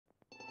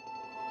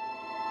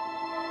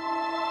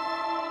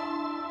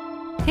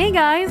Hey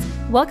guys!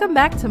 Welcome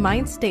back to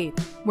Mind State,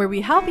 where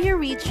we help you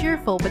reach your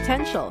full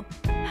potential.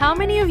 How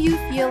many of you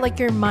feel like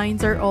your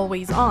minds are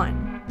always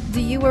on?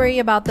 Do you worry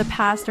about the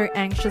past or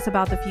anxious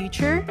about the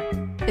future?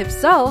 If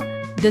so,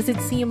 does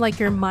it seem like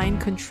your mind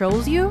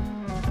controls you?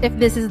 If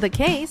this is the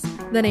case,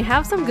 then I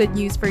have some good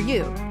news for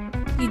you.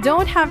 You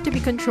don't have to be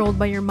controlled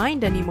by your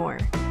mind anymore.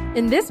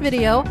 In this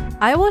video,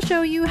 I will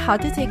show you how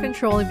to take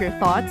control of your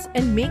thoughts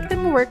and make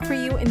them work for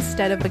you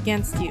instead of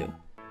against you.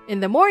 In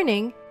the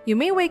morning, you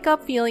may wake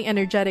up feeling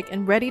energetic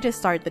and ready to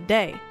start the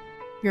day.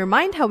 Your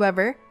mind,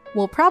 however,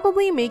 will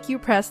probably make you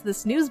press the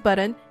snooze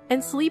button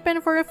and sleep in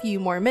for a few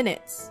more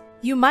minutes.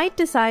 You might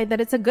decide that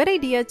it's a good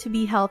idea to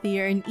be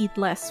healthier and eat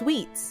less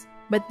sweets,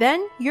 but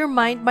then your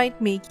mind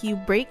might make you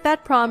break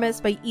that promise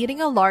by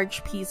eating a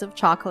large piece of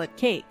chocolate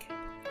cake.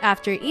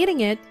 After eating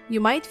it, you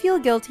might feel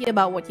guilty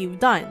about what you've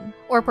done.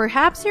 Or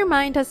perhaps your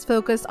mind has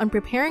focused on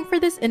preparing for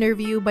this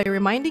interview by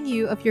reminding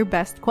you of your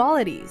best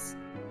qualities.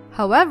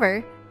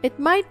 However, it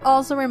might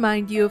also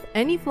remind you of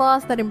any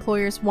flaws that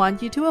employers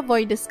want you to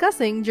avoid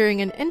discussing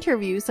during an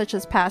interview, such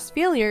as past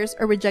failures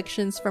or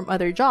rejections from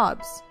other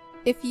jobs.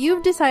 If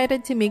you've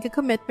decided to make a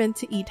commitment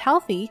to eat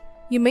healthy,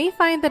 you may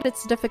find that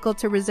it's difficult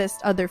to resist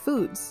other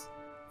foods.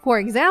 For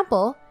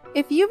example,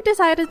 if you've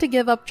decided to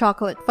give up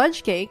chocolate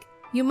fudge cake,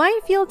 you might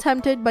feel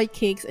tempted by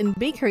cakes in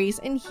bakeries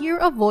and hear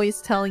a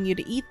voice telling you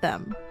to eat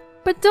them.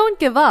 But don't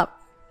give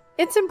up!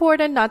 It's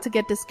important not to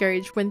get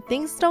discouraged when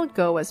things don't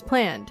go as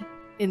planned.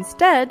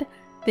 Instead,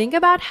 think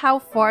about how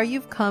far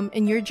you've come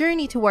in your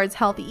journey towards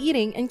healthy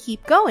eating and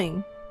keep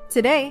going.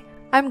 Today,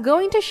 I'm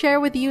going to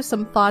share with you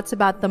some thoughts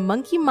about the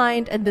monkey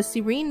mind and the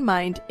serene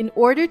mind in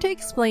order to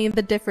explain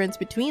the difference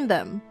between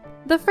them.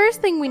 The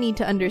first thing we need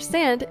to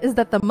understand is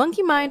that the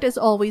monkey mind is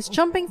always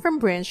jumping from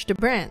branch to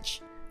branch,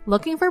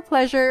 looking for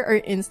pleasure or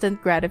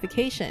instant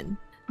gratification.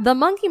 The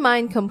monkey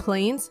mind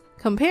complains,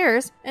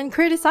 compares, and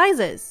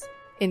criticizes.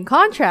 In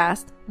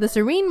contrast, the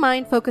serene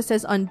mind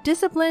focuses on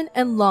discipline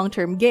and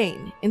long-term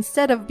gain.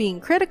 Instead of being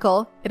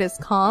critical, it is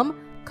calm,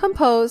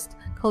 composed,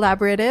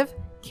 collaborative,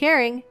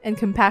 caring, and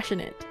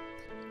compassionate.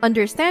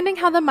 Understanding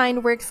how the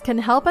mind works can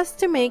help us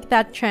to make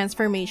that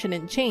transformation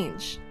and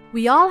change.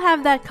 We all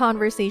have that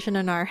conversation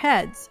in our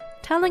heads,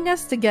 telling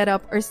us to get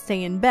up or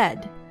stay in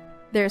bed.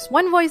 There's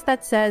one voice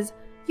that says,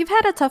 "You've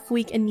had a tough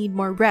week and need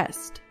more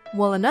rest,"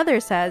 while another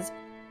says,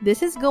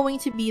 "This is going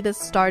to be the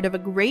start of a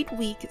great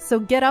week, so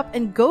get up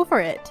and go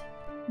for it."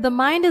 The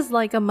mind is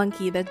like a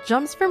monkey that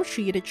jumps from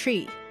tree to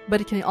tree, but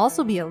it can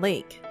also be a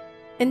lake.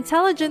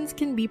 Intelligence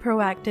can be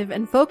proactive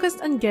and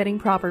focused on getting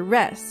proper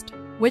rest,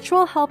 which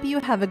will help you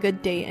have a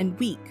good day and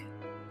week.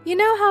 You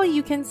know how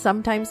you can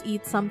sometimes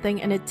eat something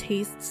and it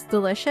tastes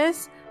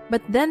delicious,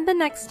 but then the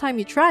next time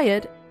you try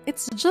it,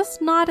 it's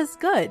just not as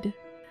good?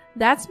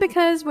 That's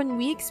because when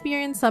we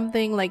experience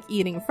something like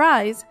eating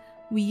fries,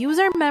 we use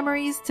our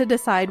memories to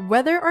decide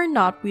whether or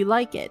not we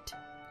like it.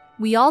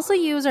 We also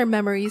use our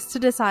memories to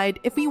decide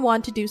if we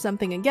want to do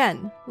something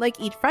again, like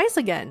eat fries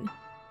again.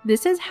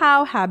 This is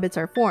how habits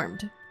are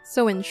formed.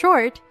 So in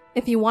short,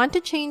 if you want to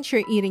change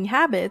your eating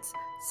habits,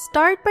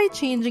 start by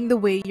changing the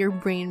way your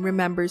brain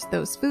remembers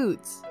those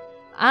foods.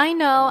 I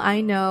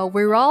know,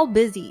 we're all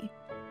busy.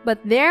 But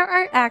there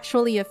are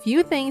actually a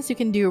few things you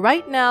can do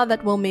right now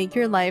that will make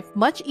your life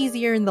much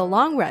easier in the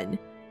long run.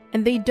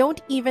 And they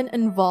don't even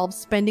involve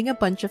spending a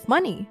bunch of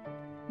money.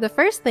 The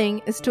first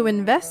thing is to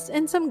invest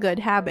in some good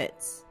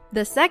habits.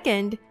 The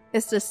second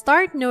is to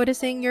start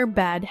noticing your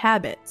bad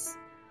habits.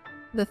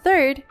 The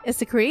third is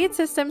to create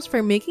systems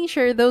for making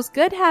sure those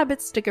good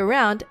habits stick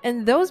around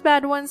and those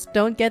bad ones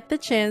don't get the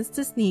chance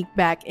to sneak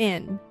back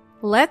in.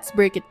 Let's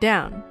break it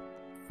down.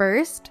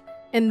 First,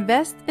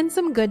 invest in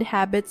some good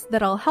habits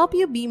that'll help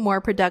you be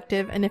more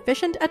productive and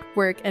efficient at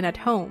work and at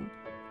home.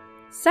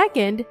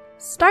 Second,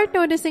 start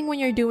noticing when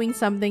you're doing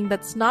something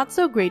that's not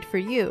so great for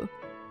you,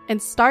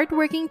 and start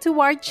working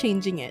toward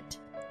changing it.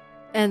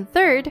 And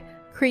third,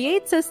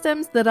 create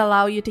systems that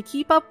allow you to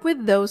keep up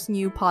with those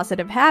new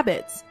positive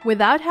habits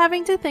without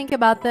having to think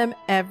about them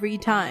every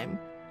time.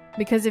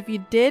 Because if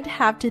you did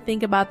have to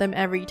think about them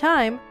every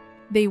time,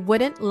 they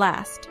wouldn't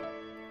last.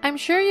 I'm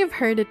sure you've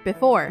heard it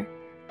before.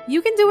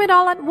 You can do it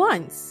all at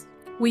once.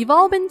 We've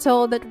all been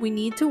told that we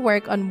need to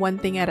work on one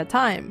thing at a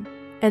time,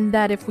 and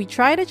that if we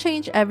try to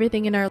change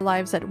everything in our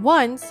lives at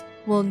once,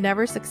 we'll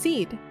never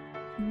succeed.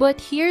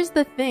 But here's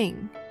the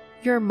thing.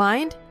 Your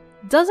mind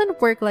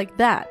doesn't work like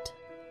that.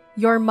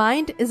 Your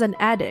mind is an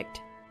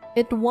addict.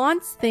 It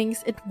wants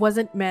things it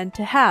wasn't meant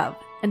to have,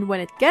 and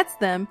when it gets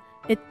them,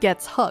 it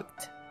gets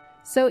hooked.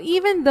 So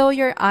even though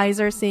your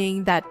eyes are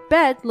saying that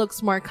bed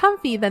looks more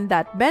comfy than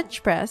that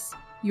bench press,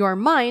 your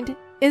mind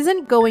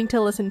isn't going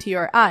to listen to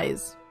your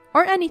eyes,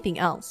 or anything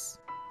else.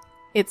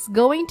 It's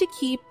going to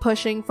keep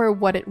pushing for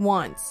what it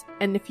wants,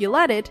 and if you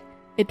let it,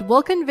 it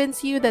will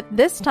convince you that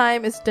this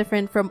time is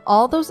different from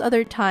all those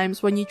other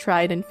times when you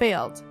tried and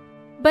failed.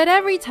 But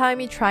every time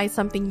you try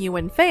something new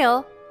and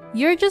fail,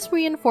 you're just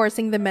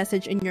reinforcing the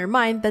message in your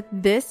mind that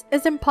this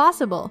is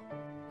impossible.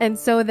 And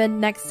so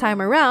then next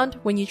time around,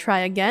 when you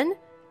try again,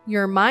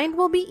 your mind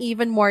will be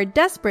even more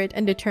desperate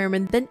and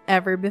determined than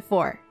ever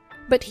before.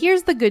 But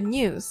here's the good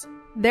news.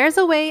 There's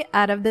a way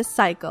out of this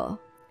cycle.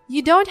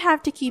 You don't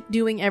have to keep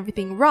doing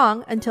everything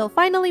wrong until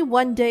finally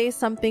one day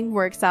something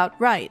works out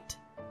right.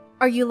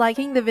 Are you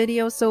liking the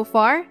video so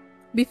far?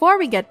 Before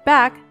we get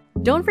back,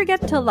 don't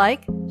forget to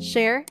like,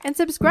 share, and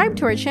subscribe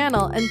to our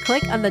channel and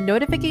click on the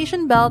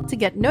notification bell to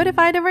get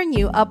notified of our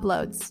new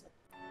uploads.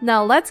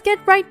 Now let's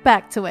get right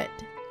back to it.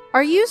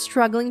 Are you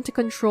struggling to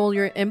control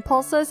your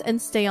impulses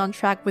and stay on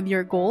track with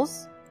your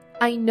goals?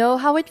 I know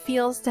how it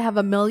feels to have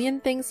a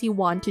million things you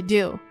want to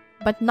do,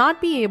 but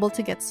not be able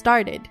to get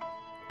started.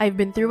 I've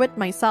been through it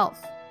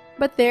myself.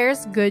 But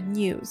there's good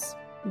news.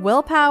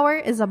 Willpower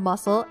is a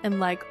muscle, and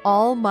like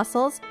all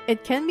muscles,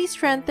 it can be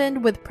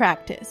strengthened with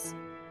practice.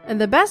 And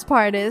the best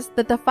part is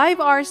that the 5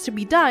 R's to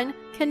be done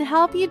can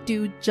help you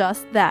do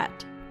just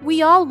that.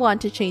 We all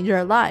want to change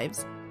our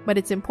lives, but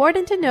it's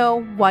important to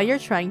know why you're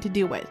trying to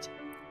do it.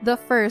 The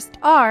first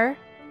R,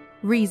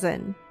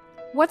 reason.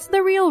 What's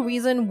the real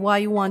reason why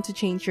you want to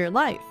change your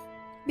life?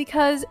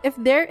 Because if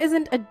there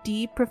isn't a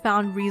deep,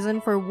 profound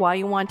reason for why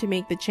you want to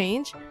make the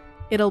change,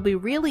 it'll be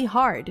really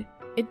hard.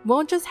 It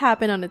won't just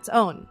happen on its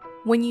own.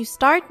 When you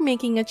start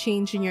making a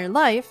change in your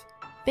life,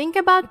 think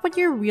about what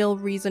your real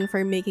reason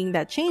for making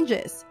that change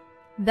is.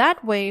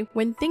 That way,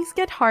 when things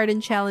get hard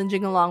and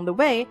challenging along the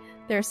way,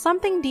 there's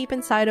something deep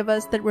inside of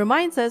us that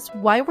reminds us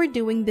why we're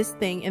doing this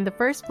thing in the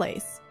first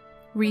place.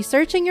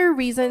 Researching your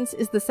reasons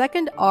is the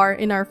second R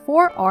in our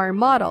 4R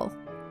model.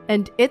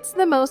 And it's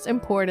the most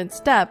important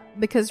step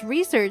because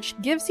research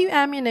gives you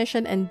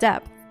ammunition and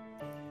depth.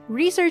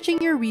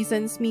 Researching your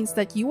reasons means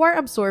that you are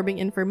absorbing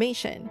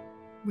information,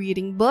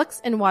 reading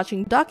books and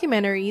watching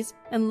documentaries,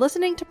 and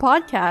listening to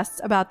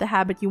podcasts about the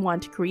habit you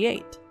want to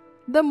create.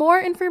 The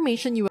more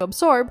information you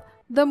absorb,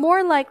 the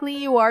more likely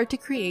you are to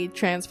create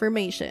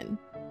transformation.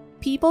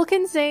 People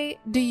can say,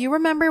 "Do you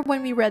remember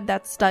when we read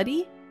that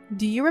study?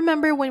 Do you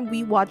remember when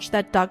we watched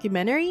that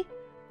documentary?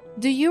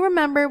 Do you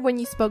remember when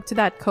you spoke to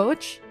that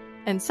coach?"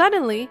 And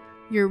suddenly,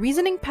 your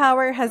reasoning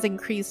power has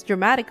increased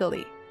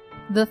dramatically.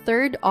 The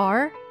third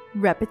R,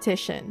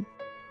 repetition.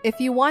 If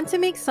you want to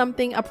make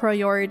something a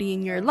priority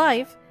in your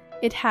life,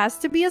 it has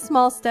to be a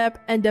small step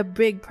and a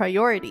big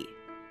priority.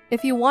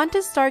 If you want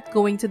to start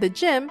going to the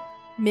gym,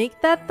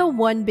 make that the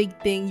one big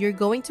thing you're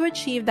going to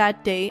achieve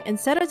that day and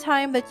set a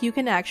time that you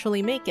can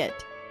actually make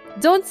it.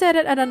 Don't set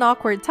it at an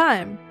awkward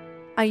time.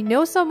 I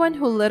know someone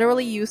who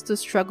literally used to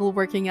struggle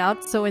working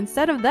out, so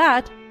instead of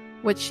that,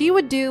 what she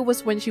would do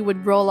was when she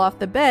would roll off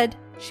the bed,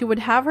 she would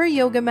have her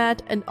yoga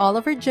mat and all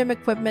of her gym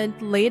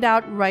equipment laid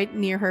out right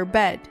near her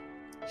bed.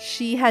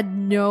 She had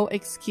no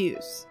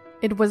excuse.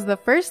 It was the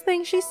first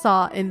thing she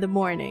saw in the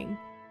morning.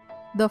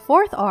 The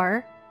fourth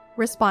R,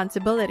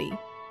 responsibility.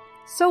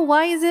 So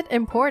why is it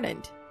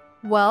important?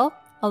 Well,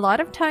 a lot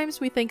of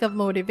times we think of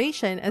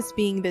motivation as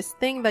being this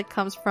thing that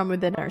comes from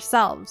within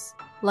ourselves,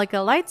 like a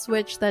light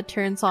switch that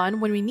turns on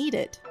when we need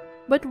it.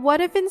 But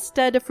what if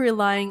instead of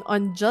relying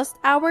on just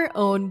our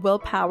own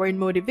willpower and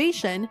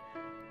motivation,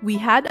 we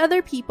had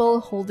other people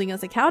holding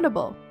us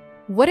accountable?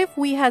 What if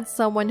we had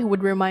someone who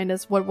would remind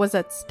us what was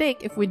at stake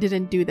if we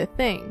didn't do the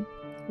thing?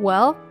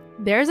 Well,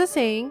 there's a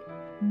saying,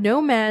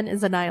 no man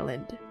is an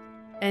island.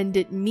 And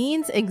it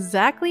means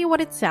exactly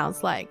what it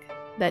sounds like,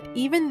 that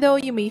even though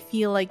you may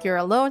feel like you're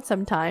alone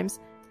sometimes,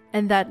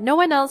 and that no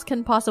one else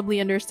can possibly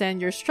understand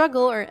your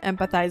struggle or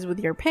empathize with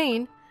your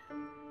pain,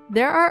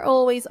 there are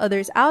always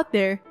others out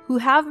there who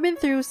have been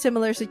through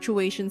similar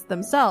situations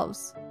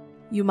themselves.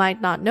 You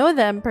might not know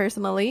them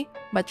personally,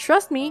 but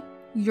trust me,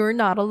 you're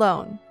not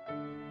alone.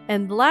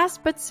 And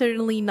last but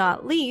certainly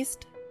not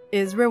least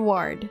is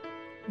reward.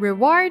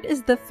 Reward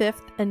is the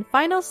fifth and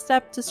final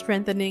step to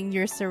strengthening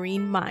your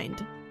serene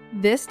mind.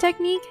 This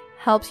technique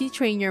helps you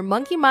train your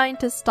monkey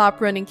mind to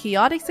stop running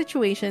chaotic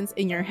situations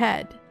in your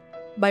head.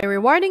 By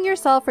rewarding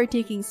yourself for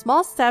taking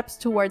small steps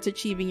towards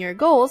achieving your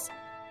goals,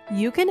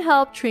 you can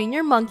help train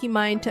your monkey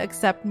mind to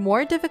accept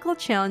more difficult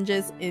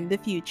challenges in the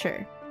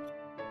future.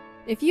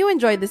 If you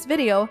enjoyed this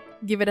video,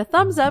 give it a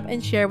thumbs up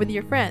and share with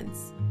your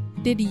friends.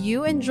 Did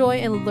you enjoy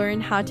and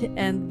learn how to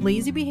end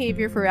lazy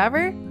behavior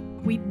forever?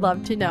 We'd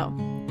love to know.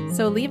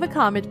 So leave a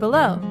comment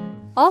below.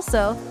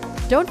 Also,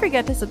 don't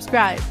forget to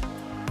subscribe.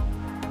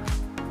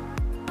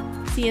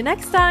 See you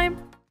next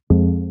time!